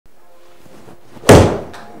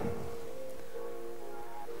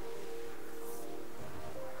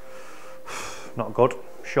not good.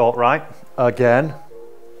 Short right, again.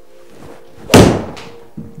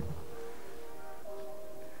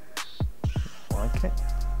 Like it.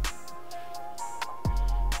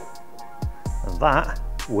 And that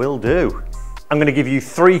will do. I'm going to give you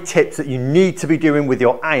 3 tips that you need to be doing with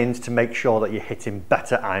your irons to make sure that you're hitting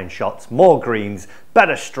better iron shots, more greens,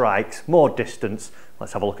 better strikes, more distance.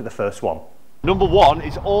 Let's have a look at the first one. Number 1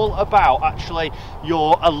 is all about actually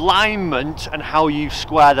your alignment and how you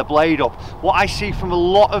square the blade up. What I see from a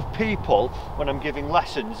lot of people when I'm giving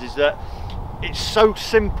lessons is that it's so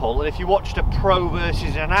simple, and if you watched a pro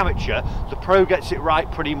versus an amateur, the pro gets it right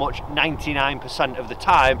pretty much 99% of the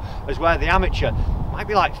time, as where the amateur might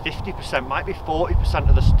be like 50%, might be 40%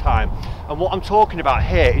 of the time. And what I'm talking about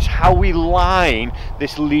here is how we line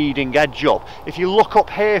this leading edge up. If you look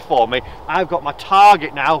up here for me, I've got my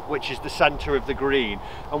target now, which is the center of the green.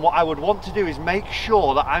 And what I would want to do is make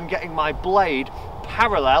sure that I'm getting my blade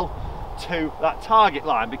parallel to that target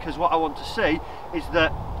line, because what I want to see is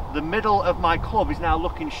that the middle of my club is now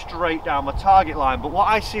looking straight down my target line. But what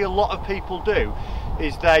I see a lot of people do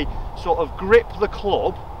is they sort of grip the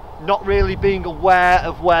club, not really being aware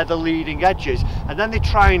of where the leading edge is, and then they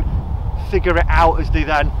try and figure it out as they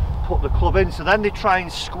then put the club in. So then they try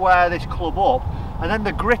and square this club up, and then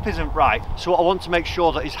the grip isn't right. So what I want to make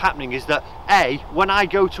sure that is happening is that when I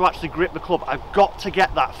go to actually grip the club, I've got to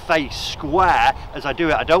get that face square as I do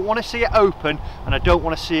it. I don't want to see it open and I don't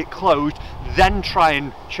want to see it closed, then try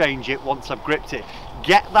and change it once I've gripped it.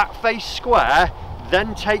 Get that face square,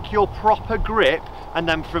 then take your proper grip, and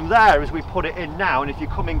then from there, as we put it in now, and if you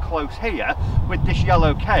come in close here with this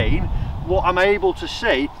yellow cane, what I'm able to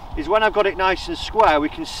see is when I've got it nice and square, we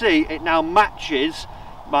can see it now matches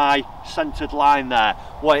my centered line there.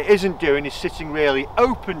 What it isn't doing is sitting really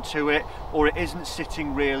open to it, or it isn't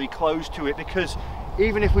sitting really close to it, because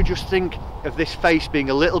even if we just think of this face being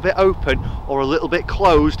a little bit open or a little bit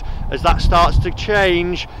closed, as that starts to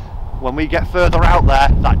change, when we get further out there,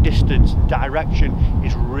 that distance and direction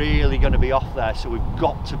is really going to be off there. So we've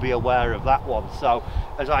got to be aware of that one. So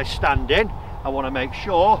as I stand in, I want to make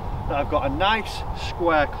sure that I've got a nice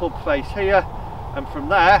square club face here, and from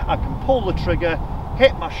there I can pull the trigger,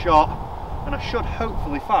 hit my shot, and I should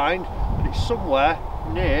hopefully find that it's somewhere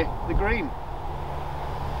near the green.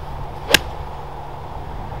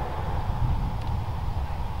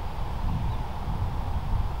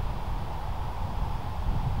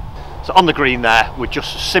 So on the green there, with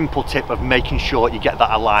just a simple tip of making sure you get that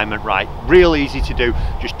alignment right. Real easy to do,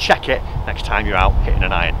 just check it next time you're out hitting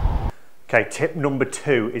an iron. Okay, tip number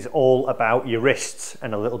 2 is all about your wrists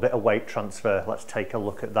and a little bit of weight transfer. Let's take a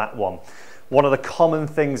look at that one. One of the common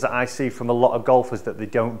things that I see from a lot of golfers that they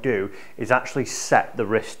don't do is actually set the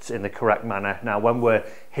wrists in the correct manner. Now, when we're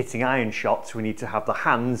hitting iron shots, we need to have the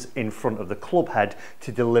hands in front of the club head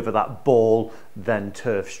to deliver that ball, then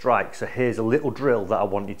turf strike. So here's a little drill that I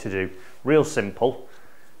want you to do. Real simple.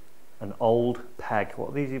 An old peg. What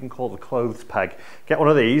are these even called? The clothes peg. Get one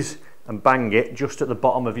of these and bang it just at the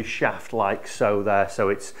bottom of your shaft like so there, so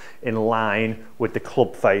it's in line with the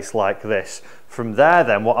club face like this. From there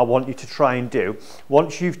then, what I want you to try and do,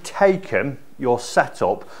 once you've taken your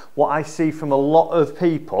setup, what I see from a lot of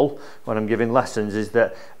people when I'm giving lessons is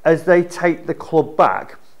that as they take the club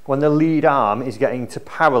back, when the lead arm is getting to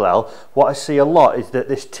parallel, what I see a lot is that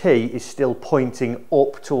this tee is still pointing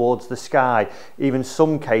up towards the sky. Even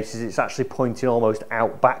some cases it's actually pointing almost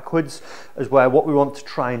out backwards, as where what we want to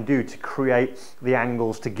try and do to create the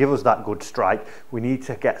angles to give us that good strike, we need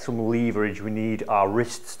to get some leverage, we need our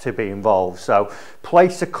wrists to be involved. So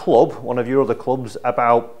place a club, one of your other clubs,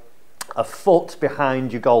 about a foot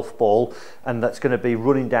behind your golf ball, and that's going to be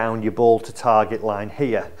running down your ball to target line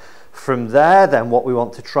here. From there then, what we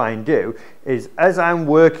want to try and do is, as I'm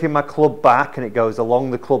working my club back and it goes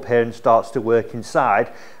along the club here and starts to work inside,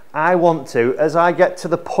 I want to, as I get to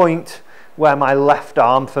the point where my left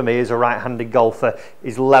arm, for me as a right-handed golfer,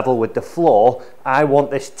 is level with the floor, I want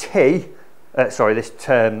this tee, this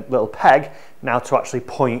little peg, now to actually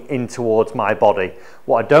point in towards my body.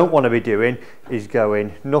 What I don't want to be doing is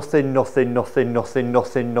going nothing, nothing, nothing, nothing,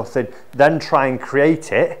 nothing, nothing, then try and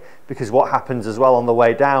create it, because what happens as well on the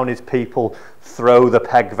way down is people throw the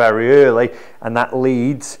peg very early, and that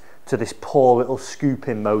leads to this poor little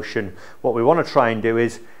scooping motion. What we want to try and do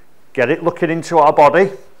is get it looking into our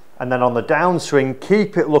body, and then on the downswing,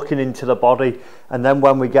 keep it looking into the body, and then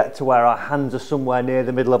when we get to where our hands are somewhere near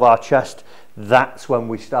the middle of our chest, that's when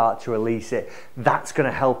we start to release it. That's going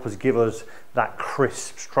to help us give us that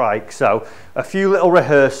crisp strike. So a few little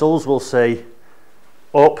rehearsals, we'll see.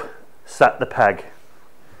 Up, set the peg.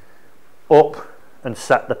 Up and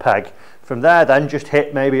set the peg. From there then, just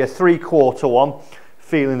hit maybe a 3/4 one,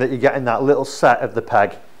 feeling that you're getting that little set of the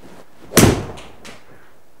peg.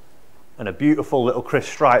 And a beautiful little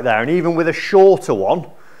crisp strike there. And even with a shorter one,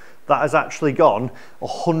 that has actually gone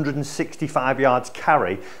 165 yards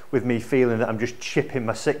carry with me feeling that I'm just chipping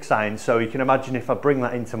my 6-iron. So you can imagine if I bring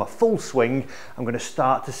that into my full swing, I'm going to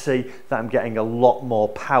start to see that I'm getting a lot more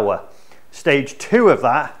power. Stage 2 of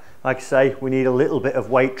that, like I say, we need a little bit of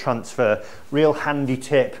weight transfer. Real handy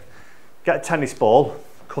tip. Get a tennis ball,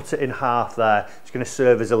 cut it in half there. It's going to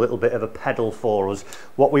serve as a little bit of a pedal for us.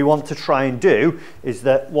 What we want to try and do is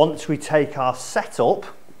that once we take our setup,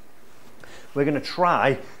 we're going to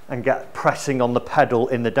try and get pressing on the pedal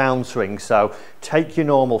in the downswing. So take your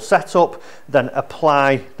normal setup, then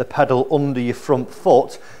apply the pedal under your front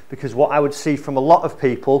foot, because what I would see from a lot of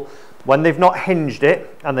people, when they've not hinged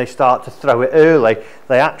it and they start to throw it early,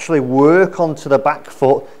 they actually work onto the back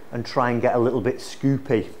foot and try and get a little bit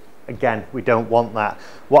scoopy. Again, we don't want that.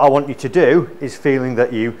 What I want you to do is feeling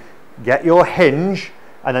that you get your hinge,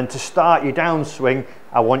 and then to start your downswing,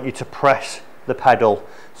 I want you to press the pedal.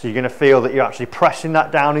 So you're going to feel that you're actually pressing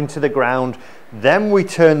that down into the ground. Then we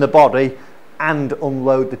turn the body and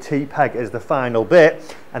unload the T-peg as the final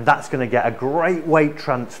bit, and that's going to get a great weight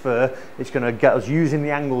transfer. It's going to get us using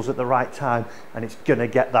the angles at the right time, and it's going to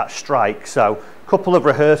get that strike. So a couple of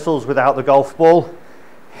rehearsals without the golf ball.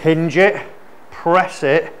 Hinge it, press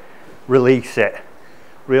it, release it.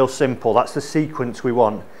 Real simple. That's the sequence we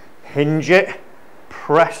want. Hinge it,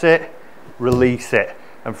 press it, release it.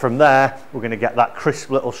 And from there, we're going to get that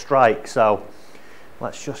crisp little strike. So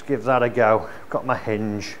let's just give that a go. I've got my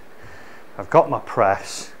hinge. I've got my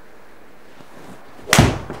press.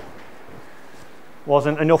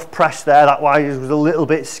 Wasn't enough press there. That wire was a little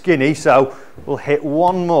bit skinny. So we'll hit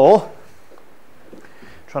one more.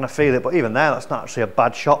 Trying to feel it. But even there, that's not actually a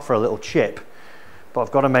bad shot for a little chip. But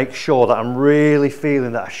I've got to make sure that I'm really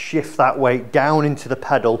feeling that I shift that weight down into the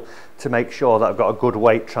pedal to make sure that I've got a good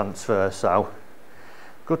weight transfer. So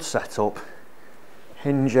good setup,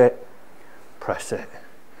 hinge it, press it.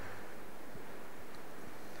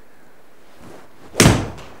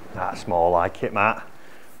 That's more like it, Matt.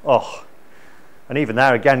 Oh, and even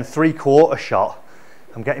there again, 3/4 shot.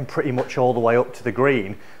 I'm getting pretty much all the way up to the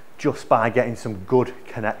green just by getting some good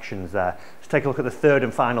connections there. Let's take a look at the third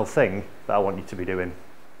and final thing that I want you to be doing.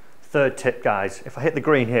 Third tip, guys, if I hit the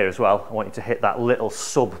green here as well, I want you to hit that little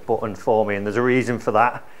sub button for me, and there's a reason for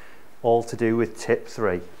that. All to do with tip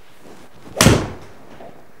 3.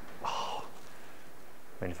 Oh,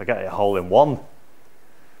 I mean, if I get it a hole in one,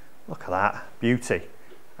 look at that, beauty.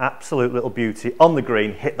 Absolute little beauty. On the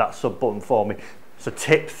green, hit that sub button for me. So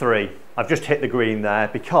tip 3, I've just hit the green there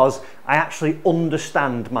because I actually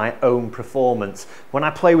understand my own performance. When I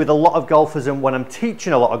play with a lot of golfers and when I'm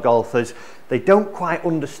teaching a lot of golfers, they don't quite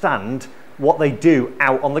understand what they do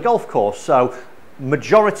out on the golf course. So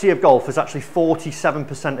majority of golfers, actually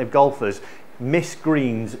 47% of golfers, miss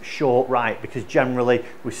greens short right, because generally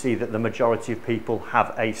we see that the majority of people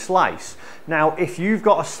have a slice. Now, if you've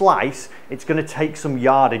got a slice, it's going to take some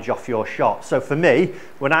yardage off your shot. So for me,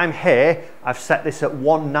 when I'm here, I've set this at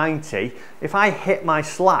 190. If I hit my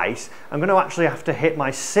slice, I'm going to actually have to hit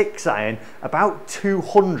my 6-iron about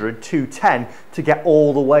 200, 210 to get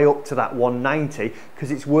all the way up to that 190,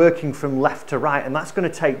 because it's working from left to right, and that's going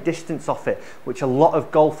to take distance off it, which a lot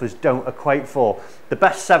of golfers don't equate for. The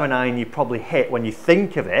best 7-iron you probably hit, when you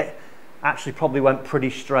think of it, actually probably went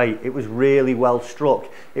pretty straight. It was really well struck.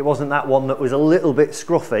 It wasn't that one that was a little bit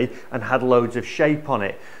scruffy and had loads of shape on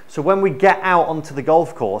it. So when we get out onto the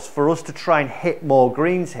golf course, for us to try and hit more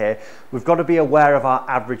greens here, we've got to be aware of our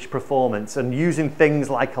average performance, and using things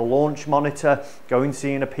like a launch monitor, going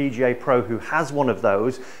seeing a PGA pro who has one of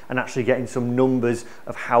those, and actually getting some numbers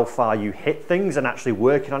of how far you hit things and actually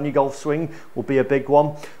working on your golf swing will be a big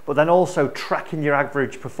one. But then also tracking your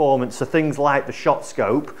average performance. So things like the shot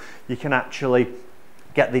scope, you can actually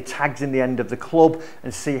get the tags in the end of the club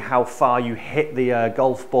and see how far you hit the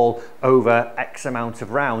golf ball over X amount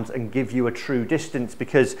of rounds and give you a true distance.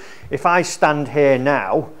 Because if I stand here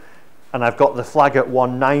now and I've got the flag at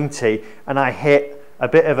 190 and I hit a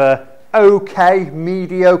bit of a okay,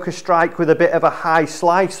 mediocre strike with a bit of a high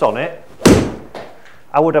slice on it,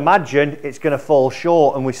 I would imagine it's going to fall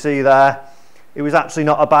short. And we see there, it was actually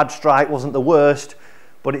not a bad strike, wasn't the worst,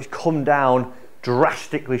 but it's come down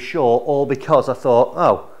drastically short, all because I thought,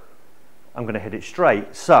 oh, I'm going to hit it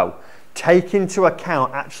straight. So take into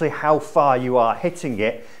account actually how far you are hitting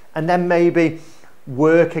it, and then maybe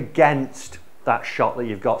work against that shot that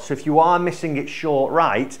you've got. So if you are missing it short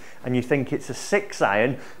right and you think it's a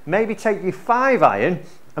 6-iron, maybe take your 5-iron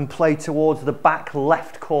and play towards the back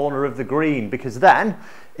left corner of the green, because then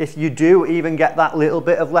if you do even get that little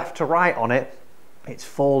bit of left to right on it, it's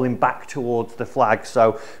falling back towards the flag.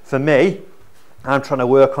 So for me, I'm trying to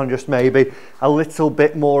work on just maybe a little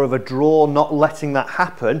bit more of a draw, not letting that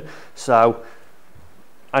happen. So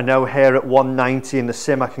I know here at 190 in the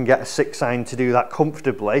sim I can get a 6-iron to do that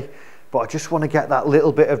comfortably, but I just want to get that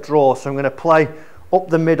little bit of draw. So I'm going to play up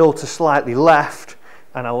the middle to slightly left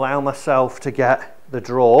and allow myself to get the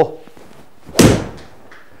draw.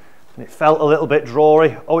 And it felt a little bit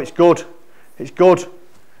drawy. Oh, it's good. It's good.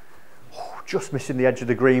 Oh, just missing the edge of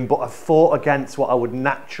the green, but I've fought against what I would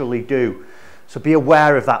naturally do. So be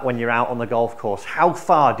aware of that when you're out on the golf course. How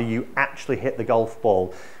far do you actually hit the golf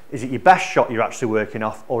ball? Is it your best shot you're actually working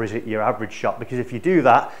off, or is it your average shot? Because if you do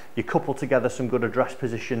that, you couple together some good address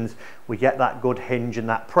positions, we get that good hinge and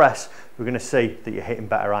that press, we're going to see that you're hitting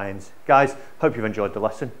better irons. Guys, hope you've enjoyed the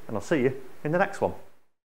lesson, and I'll see you in the next one.